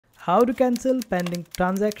How to cancel pending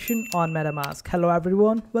transaction on MetaMask. Hello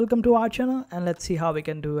everyone, welcome to our channel and let's see how we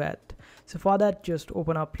can do it. So for that, just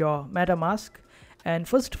open up your MetaMask, and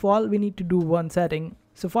first of all we need to do one setting.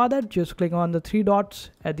 So for that, just click on the three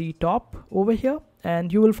dots at the top over here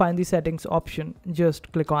and you will find the settings option.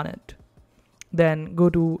 Just click on it. Then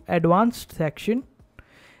go to advanced section.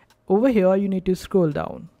 Over here you need to scroll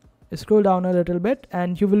down a little bit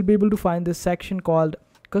and you will be able to find this section called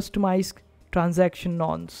customize transaction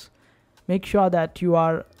nonce. Make sure that you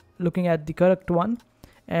are looking at the correct one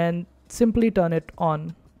and simply turn it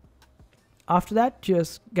on. After that,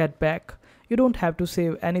 just get back. You don't have to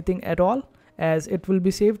save anything at all, as it will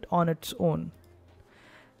be saved on its own.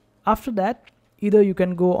 After that, either you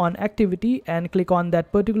can go on activity and click on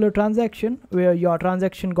that particular transaction where your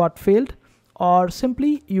transaction got failed, or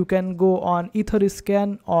simply you can go on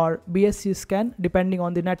Etherscan or BSC scan depending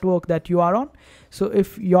on the network that you are on. So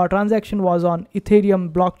if your transaction was on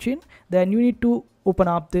Ethereum blockchain, then you need to open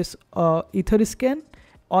up this Etherscan,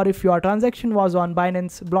 or if your transaction was on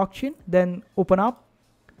Binance blockchain, then open up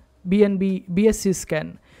BNB BSC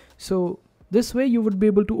scan. So this way you would be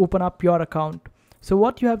able to open up your account. So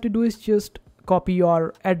what you have to do is just copy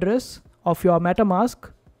your address of your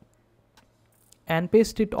MetaMask and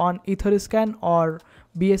paste it on Etherscan or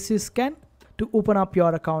BSC scan to open up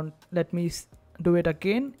your account. Let me do it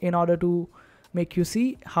again in order to make you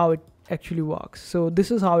see how it actually works. So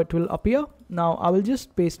this is how it will appear. Now I will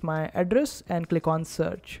just paste my address and click on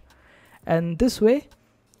search, and this way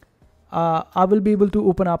I will be able to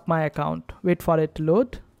open up my account. Wait for it to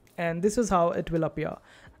load, and this is how it will appear.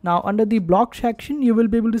 Now under the block section you will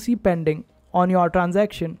be able to see pending on your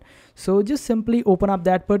transaction. So just simply open up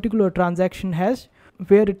that particular transaction hash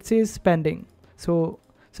where it says pending. So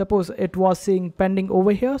suppose it was saying pending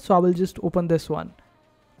over here, so I will just open this one,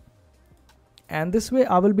 and this way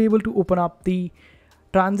I will be able to open up the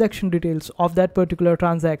transaction details of that particular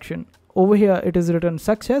transaction. Over here it is written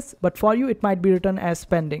success, but for you it might be written as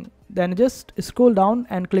pending. Then just scroll down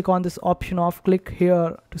and click on this option of click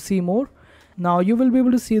here to see more. Now you will be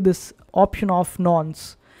able to see this option of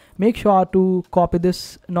nonce. Make sure to copy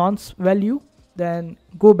this nonce value, then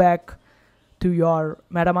go back to your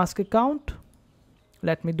MetaMask account.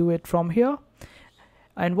 Let me do it from here.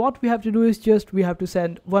 And what we have to do is just we have to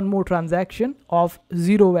send one more transaction of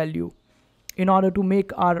 0 value in order to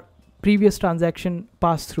make our previous transaction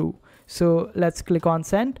pass through. So let's click on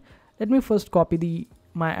send. Let me first copy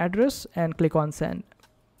my address and click on send.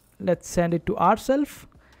 Let's send it to ourselves.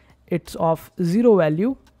 It's of 0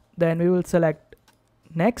 value. Then we will select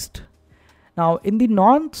next. Now in the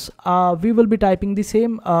nonce we will be typing the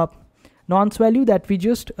same nonce value that we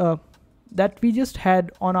just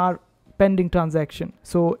had on our pending transaction.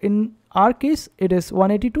 So in our case it is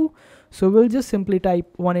 182, so we'll just simply type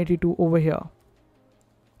 182 over here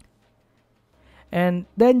and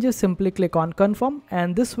then just simply click on confirm,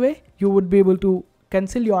 and this way you would be able to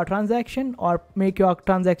cancel your transaction or make your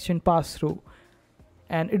transaction pass through.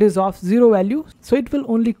 And it is of 0 value, so it will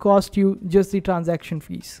only cost you just the transaction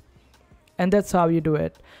fees. And that's how you do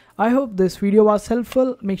it. I hope this video was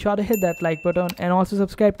helpful. Make sure to hit that like button and also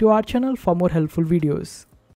subscribe to our channel for more helpful videos.